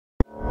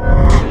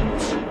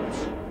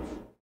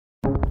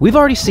We've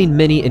already seen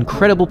many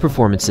incredible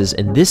performances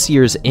in this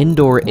year's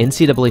indoor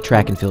NCAA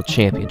Track and Field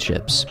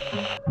Championships.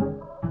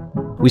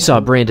 We saw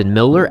Brandon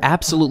Miller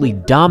absolutely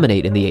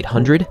dominate in the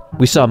 800,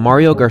 we saw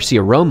Mario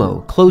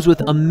Garcia-Romo close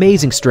with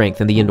amazing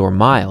strength in the indoor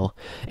mile,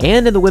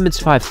 and in the women's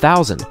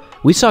 5,000,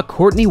 we saw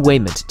Courtney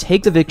Wayment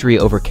take the victory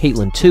over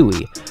Caitlin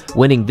Toohey,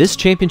 winning this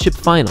championship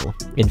final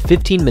in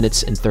 15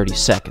 minutes and 30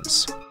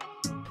 seconds.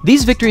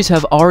 These victories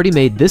have already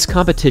made this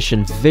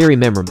competition very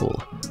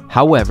memorable.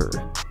 However,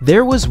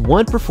 there was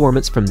one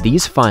performance from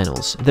these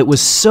finals that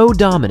was so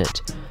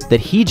dominant that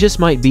he just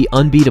might be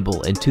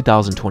unbeatable in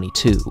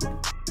 2022.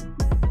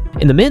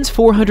 In the men's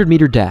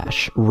 400-meter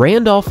dash,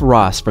 Randolph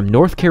Ross from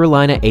North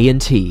Carolina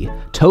A&T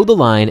toed the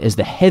line as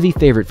the heavy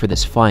favorite for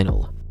this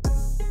final.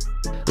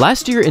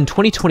 Last year in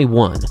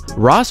 2021,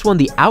 Ross won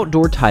the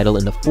outdoor title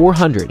in the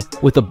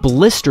 400 with a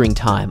blistering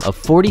time of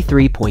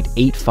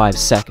 43.85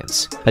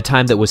 seconds, a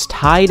time that was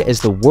tied as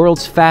the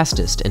world's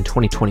fastest in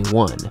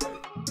 2021.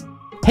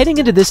 Heading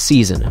into this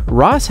season,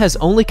 Ross has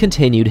only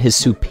continued his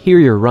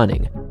superior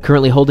running,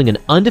 currently holding an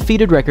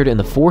undefeated record in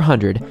the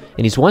 400, and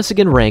he's once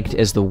again ranked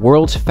as the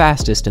world's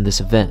fastest in this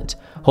event,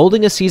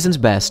 holding a season's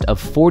best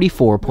of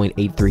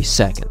 44.83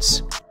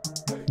 seconds.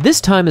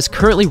 This time is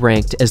currently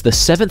ranked as the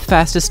 7th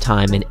fastest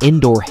time in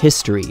indoor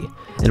history,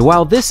 and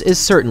while this is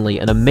certainly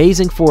an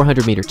amazing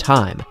 400-meter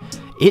time,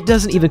 it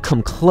doesn't even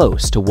come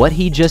close to what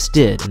he just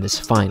did in this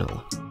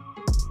final.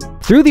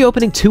 Through the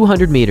opening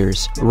 200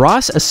 meters,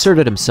 Ross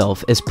asserted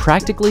himself as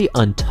practically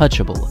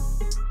untouchable.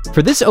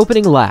 For this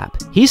opening lap,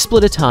 he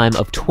split a time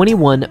of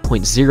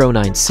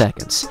 21.09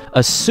 seconds,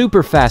 a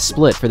super fast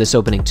split for this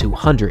opening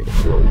 200,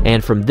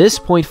 and from this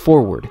point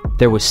forward,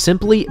 there was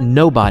simply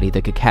nobody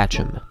that could catch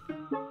him.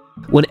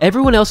 When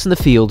everyone else in the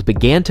field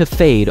began to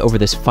fade over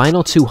this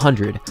final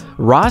 200,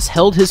 Ross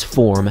held his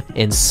form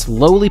and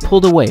slowly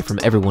pulled away from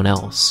everyone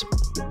else.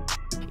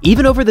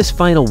 Even over this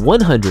final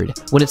 100,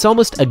 when it's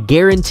almost a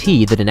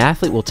guarantee that an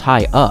athlete will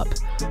tie up,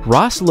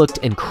 Ross looked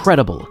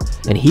incredible,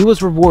 and he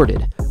was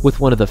rewarded with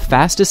one of the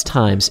fastest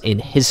times in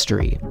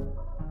history.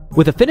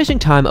 With a finishing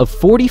time of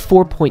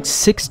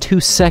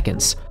 44.62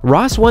 seconds,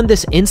 Ross won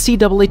this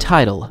NCAA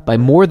title by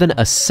more than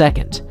a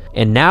second,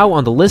 and now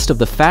on the list of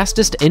the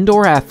fastest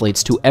indoor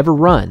athletes to ever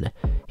run,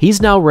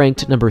 he's now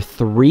ranked number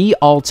 3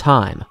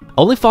 all-time,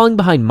 only falling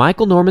behind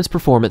Michael Norman's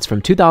performance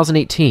from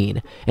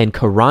 2018 and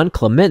Karan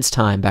Clement's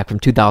time back from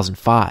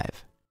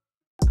 2005.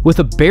 With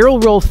a barrel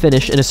roll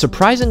finish and a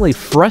surprisingly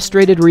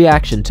frustrated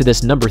reaction to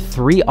this number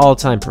 3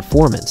 all-time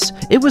performance,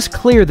 it was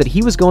clear that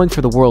he was going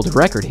for the world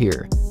record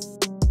here.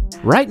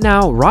 Right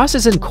now, Ross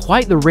is in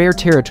quite the rare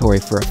territory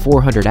for a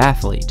 400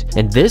 athlete,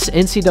 and this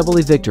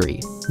NCAA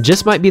victory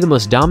just might be the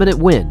most dominant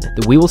win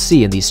that we will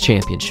see in these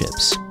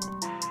championships.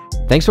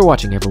 Thanks for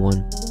watching,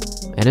 everyone,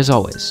 and as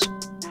always,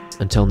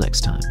 until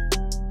next time.